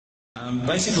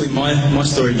Basically, my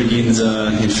story begins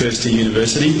in first year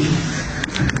university.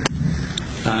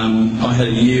 I had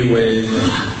a year where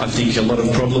I think a lot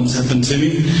of problems happened to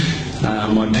me.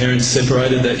 My parents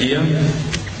separated that year.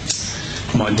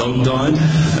 My dog died.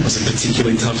 It was a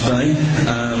particularly tough day.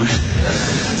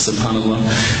 Subhanallah.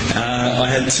 I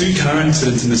had 2 car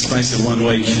accidents in the space of 1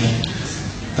 week.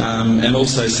 And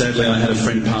also, sadly, I had a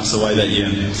friend pass away that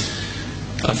year.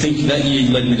 I think that year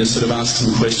led me to sort of ask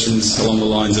some questions along the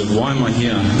lines of, why am I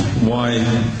here?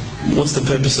 What's the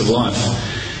purpose of life?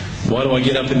 Why do I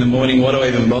get up in the morning? Why do I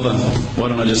even bother? Why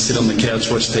don't I just sit on the couch,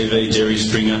 watch TV, Jerry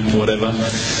Springer, whatever?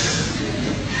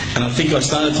 And I think I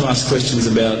started to ask questions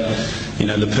about,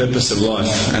 the purpose of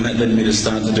life, and that led me to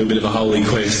start to do a bit of a holy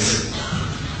quest.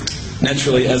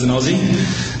 Naturally, as an Aussie,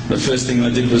 the first thing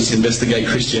I did was investigate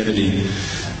Christianity.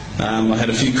 I had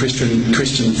a few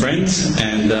Christian friends,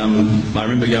 and I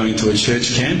remember going to a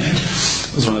church camp.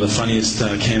 It was one of the funniest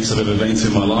camps I've ever been to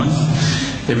in my life.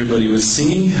 Everybody was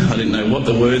singing. I didn't know what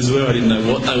the words were. I didn't know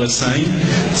what they were saying.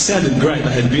 It sounded great.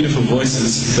 They had beautiful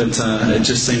voices, but it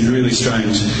just seemed really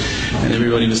strange. And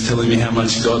everybody was telling me how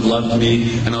much God loved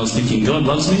me, and I was thinking, God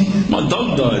loves me? My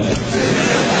dog died.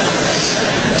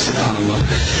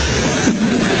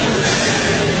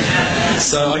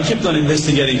 So I kept on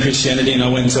investigating Christianity, and I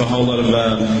went to a whole lot of,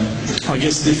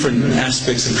 different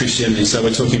aspects of Christianity. So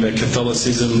we're talking about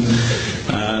Catholicism,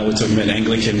 we're talking about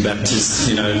Anglican, Baptist,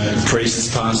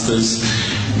 priests, pastors.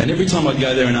 And every time I'd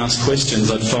go there and ask questions,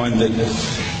 I'd find that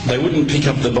they wouldn't pick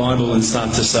up the Bible and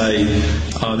start to say,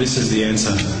 oh, this is the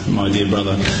answer, my dear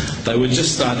brother. They would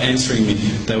just start answering me.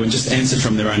 They would just answer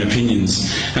from their own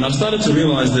opinions. And I started to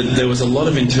realise that there was a lot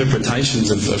of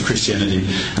interpretations of Christianity,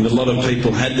 and a lot of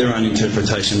people had their own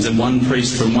interpretations. And one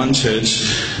priest from one church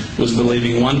was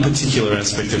believing one particular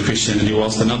aspect of Christianity,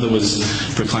 whilst another was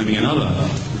proclaiming another.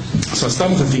 So I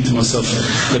started to think to myself,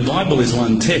 the Bible is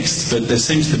one text, but there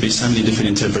seems to be so many different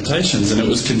interpretations, and it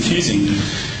was confusing.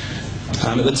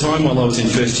 At the time, while I was in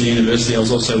first year university, I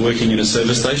was also working in a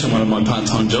service station, one of my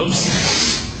part-time jobs.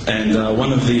 And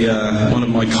one of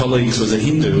my colleagues was a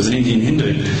Hindu, was an Indian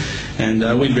Hindu. And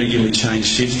we'd regularly change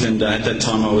shift, and at that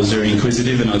time I was very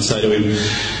inquisitive, and I'd say to him,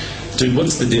 dude,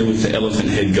 what's the deal with the elephant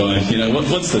head guy?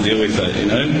 What's the deal with that?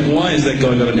 Why has that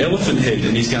guy got an elephant head?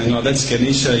 And he's going, oh, that's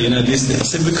Ganesha, this. I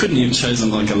said, but couldn't you have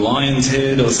chosen like a lion's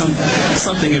head or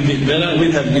something a bit better?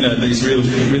 We'd have, these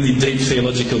really deep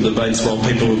theological debates while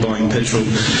people were buying petrol.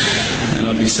 And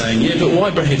I'd be saying, yeah, but why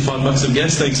bring $5 of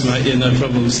gas? Thanks, mate. Yeah, no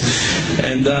problems.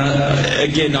 And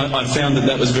again, I found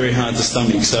that was very hard to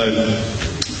stomach. So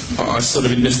I sort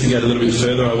of investigated a little bit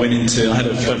further. I had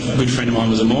a good friend of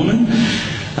mine was a Mormon.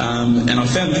 And I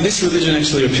found that this religion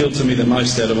actually appealed to me the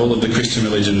most out of all of the Christian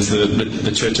religions,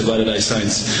 the Church of Latter-day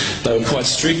Saints. They were quite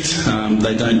strict.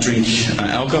 They don't drink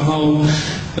alcohol.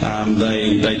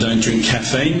 They don't drink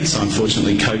caffeine. So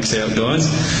unfortunately, Coke's out, guys,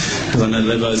 because I know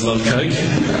Lebos love Coke.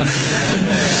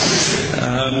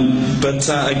 But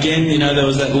again, there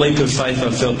was that leap of faith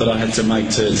I felt that I had to make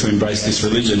to embrace this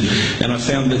religion. And I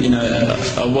found that,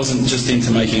 I wasn't just into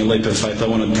making a leap of faith. I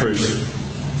wanted proof.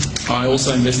 I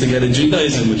also investigated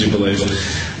Judaism, would you believe?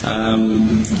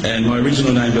 And my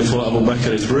original name before Abu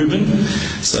Bakr is Reuben.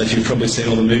 So if you've probably seen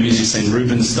all the movies, you've seen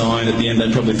Reubenstein. At the end, they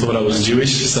probably thought I was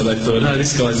Jewish, so they thought, oh,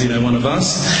 this guy's, one of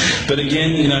us. But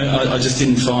again, I just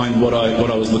didn't find what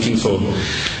I was looking for.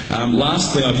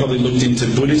 Lastly, I probably looked into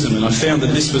Buddhism, and I found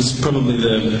that this was probably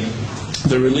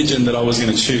the religion that I was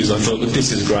going to choose. I thought, look,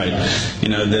 this is great.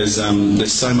 There's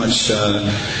so much.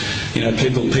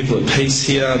 People at peace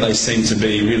here. They seem to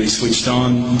be really switched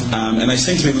on, and they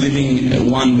seem to be living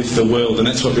one with the world, and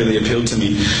that's what really appealed to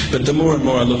me. But the more and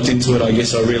more I looked into it, I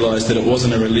guess I realised that it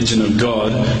wasn't a religion of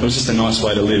God. It was just a nice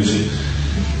way to live.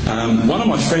 One of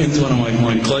my friends, one of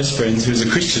my close friends, who's a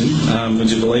Christian, would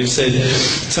you believe, said,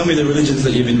 tell me the religions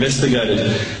that you've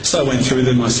investigated. So I went through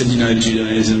them. I said,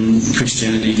 Judaism,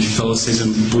 Christianity,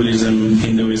 Catholicism, Buddhism,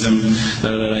 Hinduism,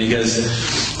 He goes,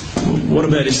 what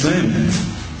about Islam?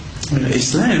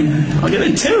 Islam?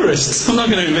 They're terrorists. I'm not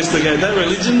going to investigate that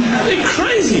religion. They're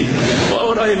crazy. Why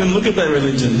would I even look at that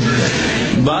religion?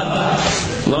 But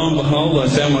lo and behold, I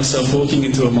found myself walking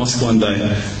into a mosque one day.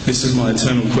 This was my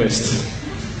eternal quest.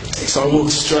 So I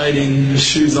walked straight in,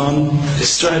 shoes on,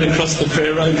 straight across the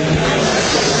prayer road.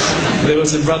 There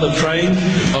was a brother praying.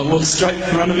 I walked straight in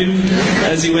front of him.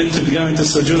 As he went to go into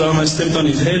sujood, I almost stepped on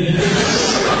his head.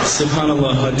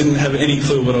 Subhanallah, I didn't have any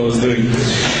clue what I was doing.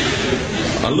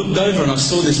 I looked over and I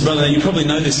saw this brother. You probably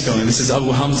know this guy. This is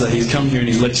Abu Hamza. He's come here and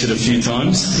he's lectured a few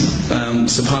times.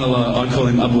 SubhanAllah, I call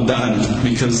him Abu Da'an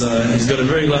because he's got a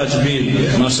very large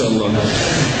beard, mashallah.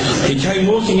 He came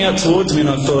walking out towards me and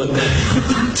I thought,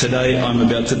 today I'm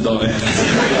about to die.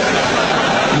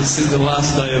 This is the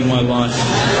last day of my life.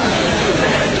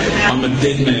 I'm a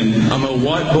dead man. I'm a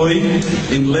white boy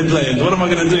in Leadland. What am I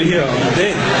going to do here? I'm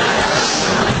dead.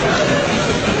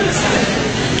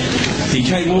 He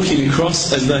came walking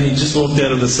across as though he just walked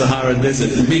out of the Sahara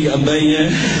Desert. Big abaya,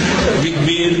 big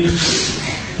beard.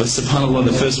 But subhanAllah,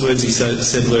 the first words he said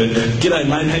were, "G'day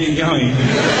mate, how you going?"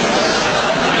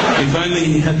 If only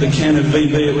he had the can of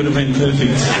VB, it would have been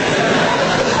perfect.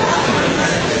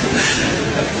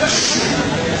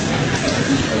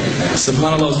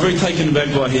 SubhanAllah, I was very taken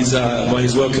aback by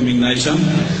his welcoming nature.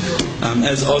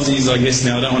 As Aussies, I guess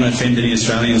now, I don't want to offend any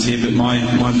Australians here, but my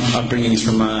upbringing is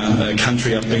from a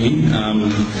country upbringing.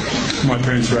 My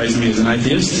parents raised me as an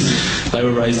atheist. They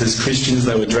were raised as Christians.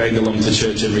 They were dragged along to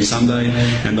church every Sunday,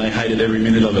 and they hated every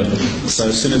minute of it. So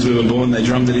as soon as we were born, they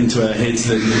drummed it into our heads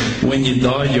that when you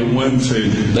die, you're worm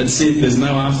food. That's it. There's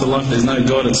no afterlife. There's no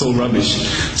God. It's all rubbish.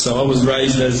 So I was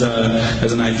raised as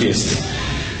an atheist.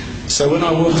 So when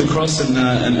I walked across and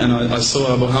I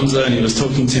saw Abu Hamza and he was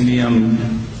talking to me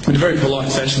in a very polite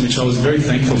fashion, which I was very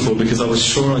thankful for because I was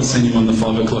sure I'd seen him on the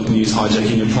 5 o'clock news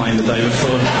hijacking a plane the day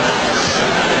before.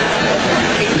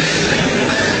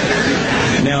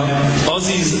 Now,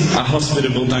 Aussies are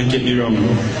hospitable, don't get me wrong,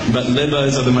 but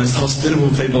Lebos are the most hospitable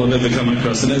people I've ever come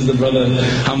across. And as the brother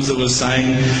Hamza was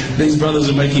saying, these brothers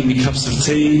were making me cups of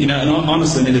tea, and I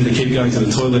honestly needed to keep going to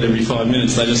the toilet every 5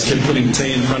 minutes. They just kept putting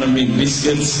tea in front of me,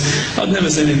 biscuits. I'd never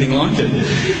seen anything like it.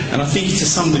 And I think to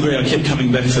some degree I kept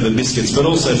coming back for the biscuits, but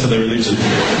also for the religion.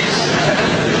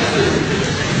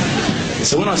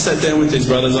 So when I sat down with these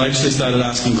brothers, I actually started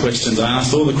asking questions. I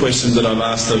asked all the questions that I've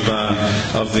asked of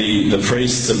the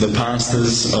priests, of the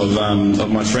pastors, of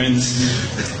my friends.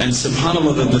 And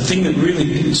subhanAllah, the thing that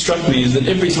really struck me is that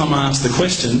every time I asked the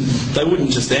question, they wouldn't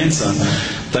just answer.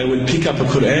 They would pick up a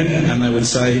Quran and they would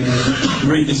say,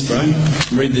 "Read this, bro,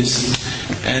 read this."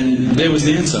 And there was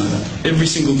the answer, every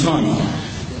single time.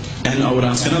 And I would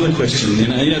ask another question, you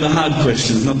know, the hard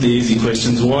questions, not the easy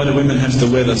questions. Why do women have to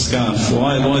wear the scarf?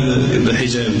 Why the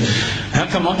hijab? How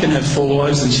come I can have 4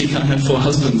 wives and she can't have 4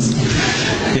 husbands?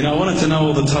 You know, I wanted to know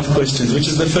all the tough questions, which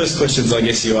is the first questions I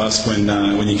guess you ask when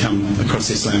you come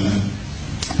across Islam.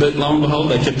 But lo and behold,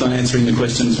 they kept on answering the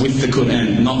questions with the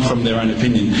Quran, not from their own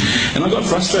opinion. And I got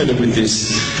frustrated with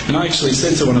this. And I actually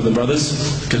said to one of the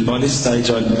brothers, because by this stage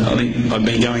I think I'd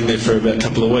been going there for about a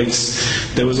couple of weeks,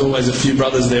 there was always a few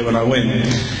brothers there when I went.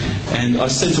 And I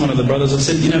said to one of the brothers, I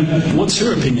said, you know, what's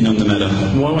your opinion on the matter?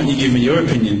 Why won't you give me your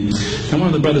opinion? And one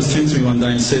of the brothers turned to me one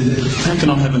day and said, how can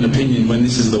I have an opinion when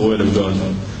this is the word of God?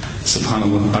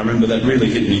 SubhanAllah, I remember that really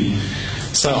hit me.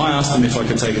 So I asked them if I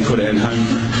could take a Quran home,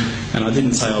 and I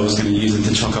didn't say I was going to use it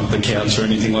to chalk up the couch or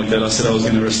anything like that. I said I was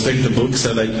going to respect the book,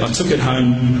 so I took it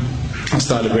home, I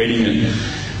started reading it.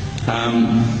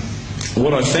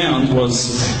 What I found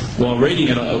was, while reading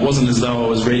it, it wasn't as though I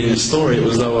was reading a story, it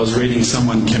was as though I was reading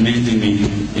someone commanding me,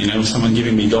 you know, someone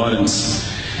giving me guidance.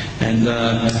 And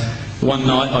one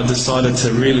night I decided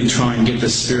to really try and get the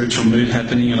spiritual mood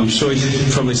happening, and I'm sure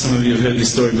probably some of you have heard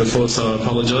this story before, so I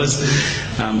apologise.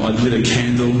 I'd lit a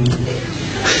candle,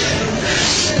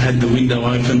 I had the window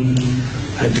open,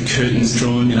 I had the curtains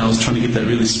drawn, you know, I was trying to get that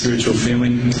really spiritual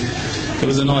feeling. It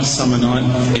was a nice summer night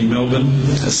in Melbourne,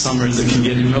 as summer as it can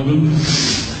get in Melbourne,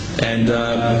 and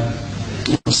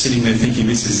I was sitting there thinking,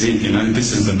 this is it, you know,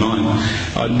 this is the night.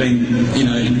 I'd been, you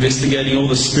know, investigating all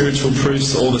the spiritual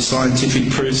proofs, all the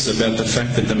scientific proofs about the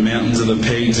fact that the mountains are the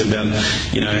pegs, about,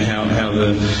 you know, how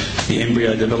the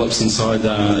embryo develops inside,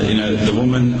 you know, the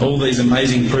woman, all these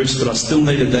amazing proofs, but I still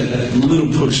needed that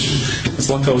little push. It's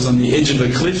like I was on the edge of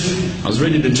a cliff, I was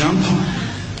ready to jump,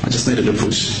 I just needed a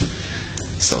push.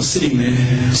 So I was sitting there,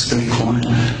 just very quiet.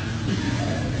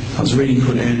 I was reading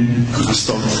Quran, I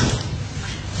stopped.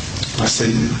 I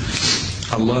said,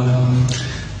 Allah,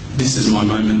 this is my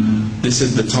moment. This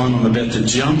is the time I'm about to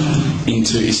jump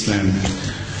into Islam.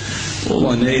 All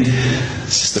I need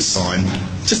is just a sign.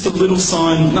 Just a little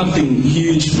sign, nothing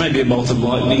huge, maybe a bolt of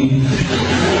lightning.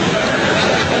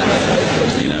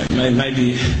 You know,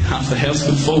 maybe half the house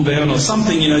could fall down or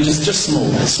something, you know, just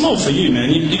small. Small for you, man.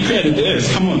 You created the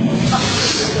earth, come on.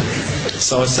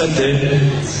 So I sat there.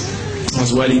 I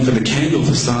was waiting for the candle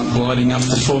to start gliding up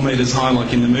to 4 metres high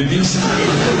like in the movies.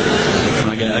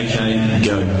 And I go, okay,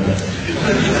 go.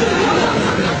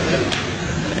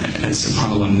 And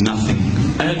subhanAllah, nothing.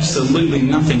 Absolutely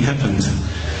nothing happened.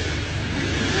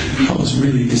 I was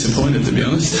really disappointed, to be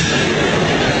honest.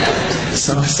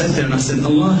 So I sat there and I said,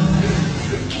 Allah,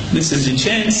 this is your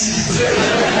chance.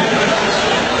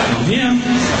 I'm here.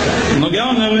 I'm not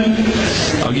going nowhere.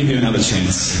 I'll give you another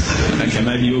chance. Okay,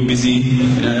 maybe you're busy.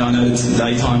 You know, I know it's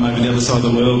daytime over the other side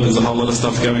of the world. There's a whole lot of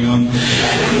stuff going on.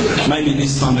 Maybe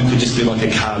this time it could just be like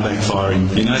a car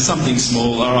backfiring. You know, something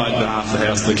small. All right, half the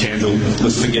house, the candle.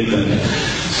 Let's forget that.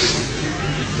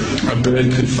 A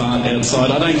bird could fart outside.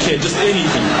 I don't care. Just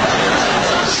anything.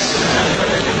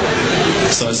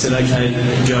 So I said, okay,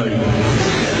 go.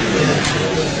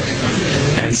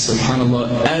 And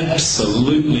subhanAllah,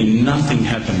 absolutely nothing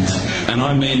happened. And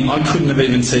I mean, I couldn't have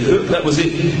even said, oh, that was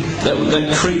it.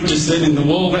 That creep just then in the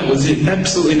wall, that was it.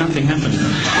 Absolutely nothing happened.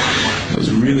 I was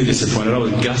really disappointed. I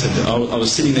was gutted. I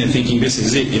was sitting there thinking, this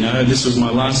is it, you know, this was my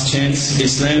last chance,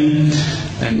 Islam,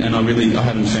 and I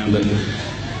hadn't found it.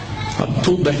 I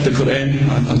pulled back the Quran,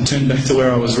 I turned back to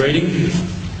where I was reading.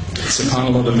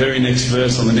 SubhanAllah, the very next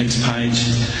verse on the next page,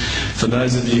 for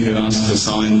those of you who ask for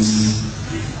signs,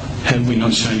 have we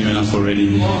not shown you enough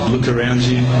already? Look around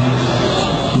you,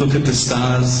 look at the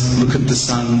stars, look at the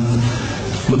sun,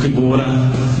 look at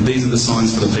water. These are the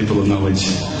signs for the people of knowledge.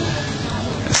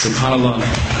 SubhanAllah.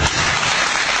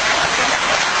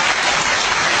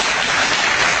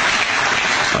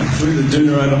 I threw the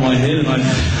doona over my head and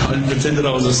I pretended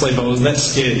I was asleep. I was that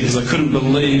scared because I couldn't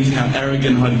believe how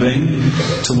arrogant I'd been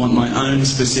to want my own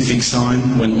specific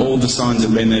sign when all the signs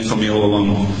had been there for me all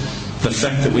along. The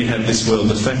fact that we have this world,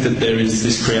 the fact that there is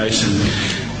this creation,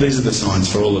 these are the signs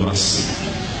for all of us.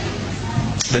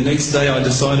 The next day I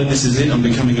decided this is it, I'm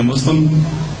becoming a Muslim.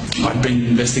 I'd been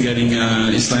investigating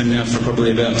Islam now for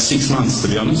probably about 6 months, to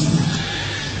be honest.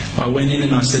 I went in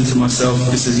and I said to myself,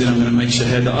 this is it, I'm going to make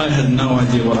shahada. I had no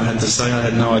idea what I had to say, I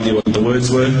had no idea what the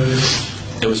words were.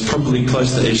 It was probably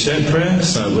close to Isha prayer,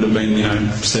 so it would have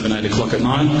been, 7, 8 o'clock at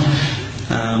night.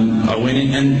 I went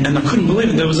in and I couldn't believe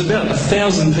it. There was about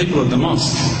 1,000 people at the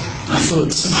mosque. I thought,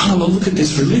 subhanAllah, look at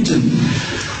this religion.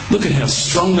 Look at how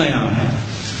strong they are.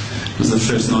 It was the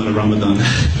first night of Ramadan.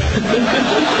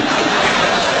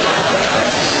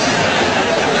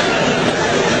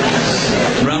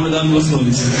 Ramadan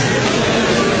Muslims.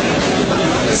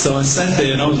 So I sat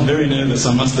there and I was very nervous,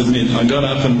 I must admit. I got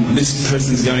up and this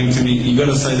person's going to me, you got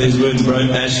to say these words, bro,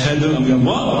 Ashhadu. I'm going,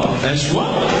 what? Ash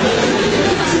what?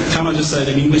 Can't I just say it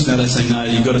in English? No, they say no,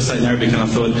 you've got to say it in Arabic. And I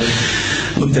thought,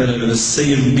 looked out over the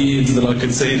sea of beards that I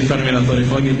could see in front of me, and I thought,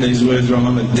 if I get these words wrong,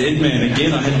 I'm a dead man.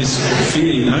 Again, I had this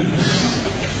fear,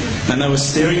 And they were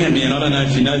staring at me, and I don't know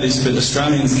if you know this, but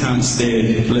Australians can't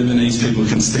stare. Lebanese people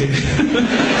can stare.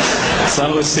 So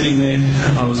I was sitting there,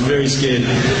 I was very scared.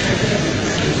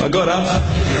 I got up,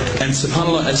 and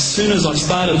subhanAllah, as soon as I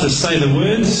started to say the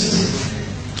words,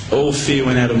 all fear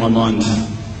went out of my mind.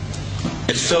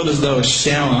 It felt as though a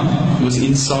shower was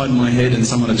inside my head and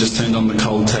someone had just turned on the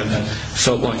cold tap.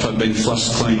 Felt like I'd been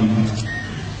flushed clean.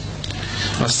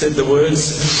 I said the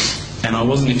words, and I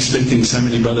wasn't expecting so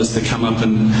many brothers to come up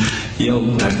and yell,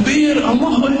 Takbir,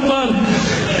 Allahu Akbar,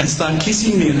 and start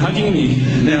kissing me and hugging me.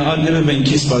 Now, I'd never been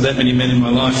kissed by that many men in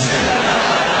my life.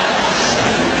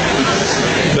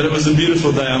 But it was a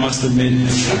beautiful day, I must admit.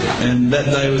 And that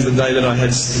day was the day that I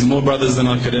had more brothers than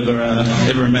I could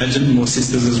ever imagine, more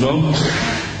sisters as well.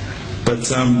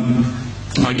 But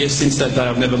I guess since that day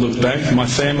I've never looked back. My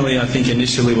family, I think,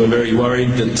 initially were very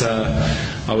worried that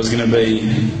I was going to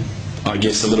be, I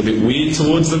guess, a little bit weird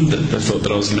towards them. They thought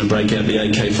that I was going to break out the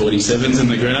AK-47s and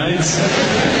the grenades.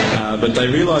 But they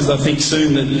realised, I think,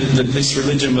 soon that this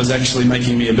religion was actually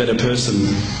making me a better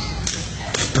person.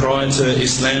 Prior to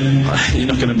Islam, you're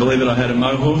not going to believe it, I had a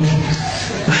mohawk.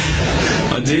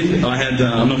 I did. I had,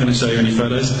 I'm not going to show you any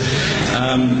photos.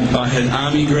 I had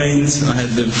army greens, I had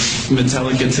the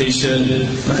Metallica t-shirt,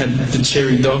 I had the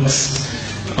cherry dogs.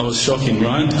 I was shocking,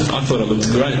 right? I thought I looked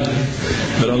great,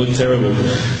 but I looked terrible.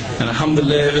 And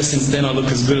alhamdulillah, ever since then I look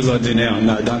as good as I do now.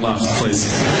 No, don't laugh, please.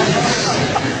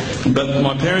 But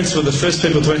my parents were the first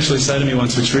people to actually say to me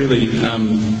once, which really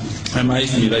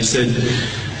amazed me. They said,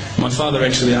 my father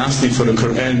actually asked me for the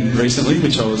Quran recently,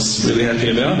 which I was really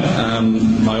happy about.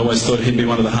 I always thought he'd be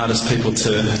one of the hardest people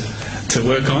to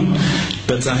work on.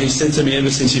 But he said to me,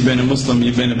 ever since you've been a Muslim,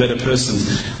 you've been a better person.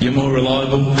 You're more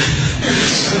reliable.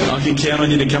 I can count on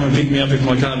you to come and pick me up if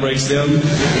my car breaks down.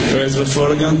 Whereas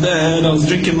before I go, Dad, I was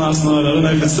drinking last night, I don't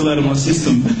know if it's still out of my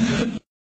system.